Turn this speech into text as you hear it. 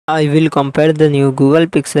I will compare the new Google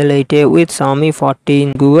Pixel 8a with Xiaomi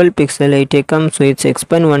 14. Google Pixel 8a comes with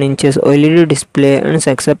 6.1 inches OLED display and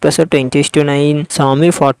success ratio 20:9. Xiaomi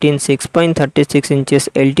 14 6.36 inches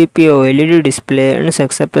LTP OLED display and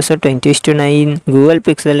success ratio 20:9. Google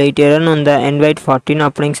Pixel 8a run on the Android 14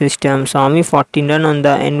 operating system. Xiaomi 14 run on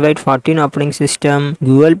the Android 14 operating system.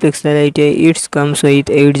 Google Pixel 8a it comes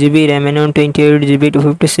with 8GB RAM and 28GB to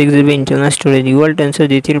 56GB internal storage. Dual Tensor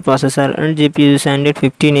G3 processor and GPU standard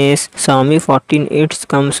 15. Xiaomi 14 it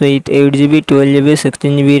comes with 8GB, 12GB,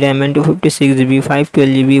 16GB RAM and 256GB,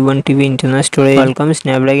 512GB, 1TB internal storage. Qualcomm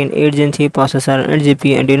Snapdragon 8 Gen 3 processor and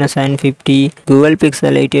GPU Adreno 750. Google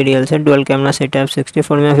Pixel 8 real set dual camera setup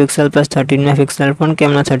 64 MP plus 13 MP, front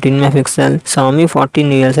camera 13 MP. Xiaomi 14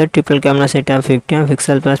 real set triple camera setup 50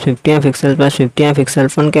 MP plus 50 MP plus 50 MP,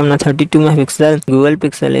 front camera 32 MP. Google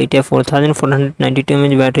Pixel 8 4492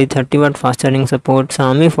 mAh battery, 30W fast charging support.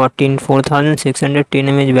 Xiaomi 14 4610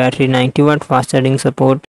 mAh battery, 90W fast charging support.